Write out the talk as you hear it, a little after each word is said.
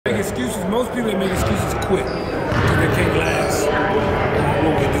excuses, most people that make excuses quit because they can't last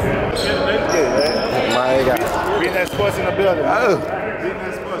what we do. My God. Beating that sports in the building. Oh. Beating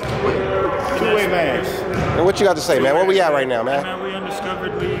that sports. Two-way match. And what you got to say, man? Where we at right now, man? Man, we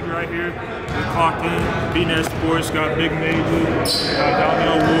Undiscovered League right here. We clocked in. Beating that sports. Got Big Major,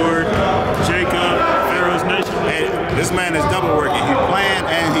 Donnell Ward, Jacob, Pharaoh's Nation. Hey, this man is double working. He's playing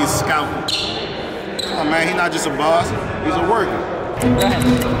and he's scouting. Oh man, he's not just a boss. He's a worker. Let's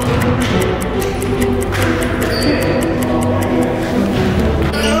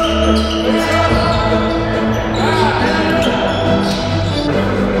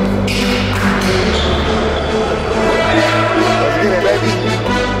get it, baby.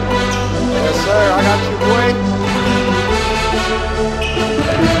 Yes, sir. I got you, boy.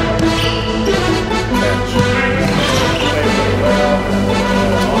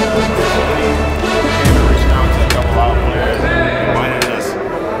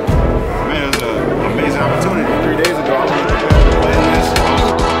 Opportunity 3 days ago. I was playing this.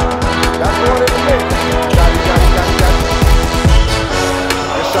 That's one in the mix. Got it.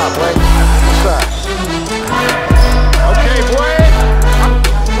 Good shot, boy. Good shot. Okay, boy.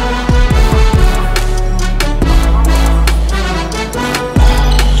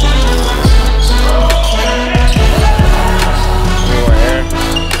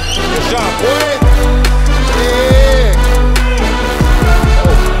 Good shot, boy.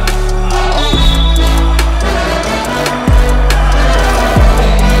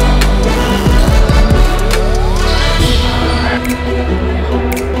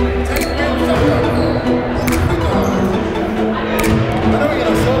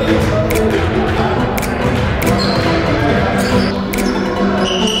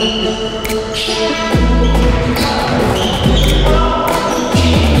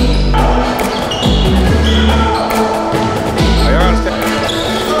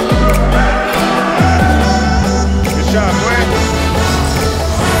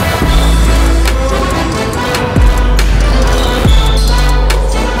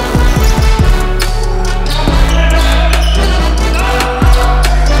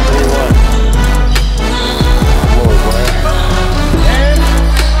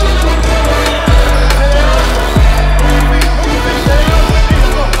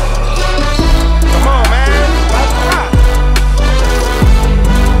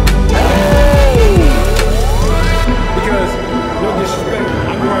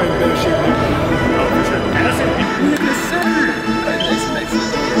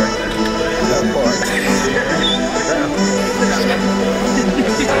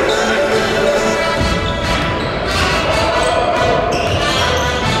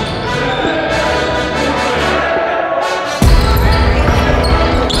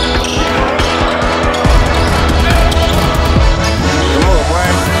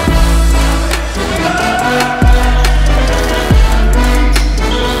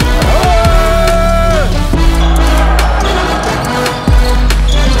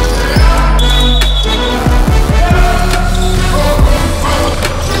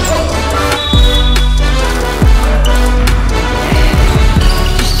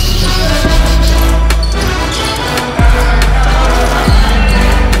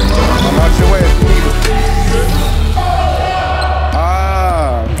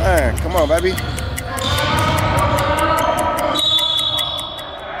 Baby.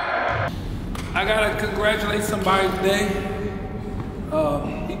 I gotta congratulate somebody today.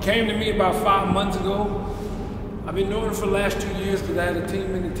 He came to me about 5 months ago. I've been knowing him for the last 2 years because I had a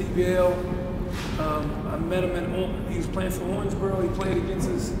team in the TBL. I met him he was playing for Owensboro. He played against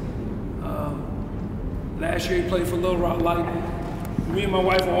us. Last year he played for Little Rock Lightning. Me and my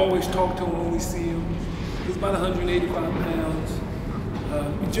wife will always talk to him when we see him. He's about 185 pounds.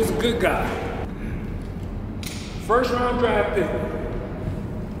 He's just a good guy. First round draft pick.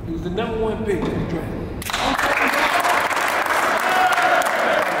 He was the #1 pick in the draft.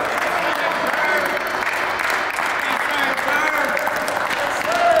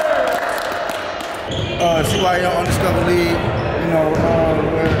 CYM Undiscovered League, you know,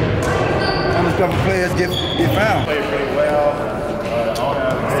 where undiscovered players get found. Played pretty well. Owner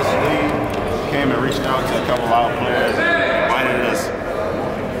of this league came and reached out to a couple of our players, invited us.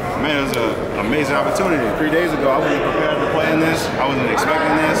 Man, it was an amazing opportunity. 3 days ago, I wasn't prepared to play in this. I wasn't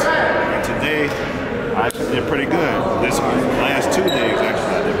expecting this. And today, I did pretty good. This last 2 days,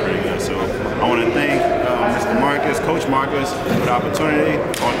 actually, I did pretty good. So I want to thank Mr. Marcus, Coach Marcus, for the opportunity.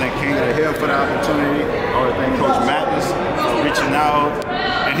 I want to thank King of the Hill for the opportunity. I want to thank Coach Mathis for reaching out.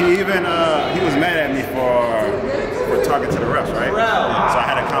 And he even, he was mad at me for talking to the refs, right? So I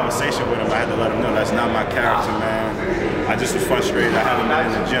had a conversation with him. I had to let him know that's not my character, man. I just was frustrated. I haven't been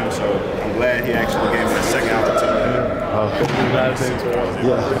in the gym, so I'm glad he actually gave me a second opportunity.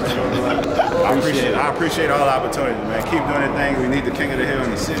 I appreciate all the opportunities, man. Keep doing the thing. We need the King of the Hill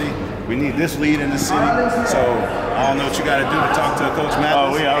in the city. We need this lead in the city. So I don't know what you got to do to talk to Coach Mathis.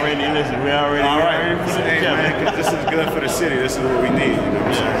 Oh, we already all right. Hey, man, this is good for the city. This is what we need. You know what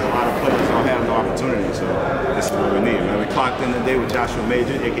I'm saying? A lot of players don't have no opportunity, so this is what we need, man. We clocked in today with Joshua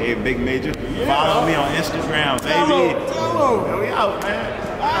Major, aka Big Major. Follow me on Instagram, baby. We out, man.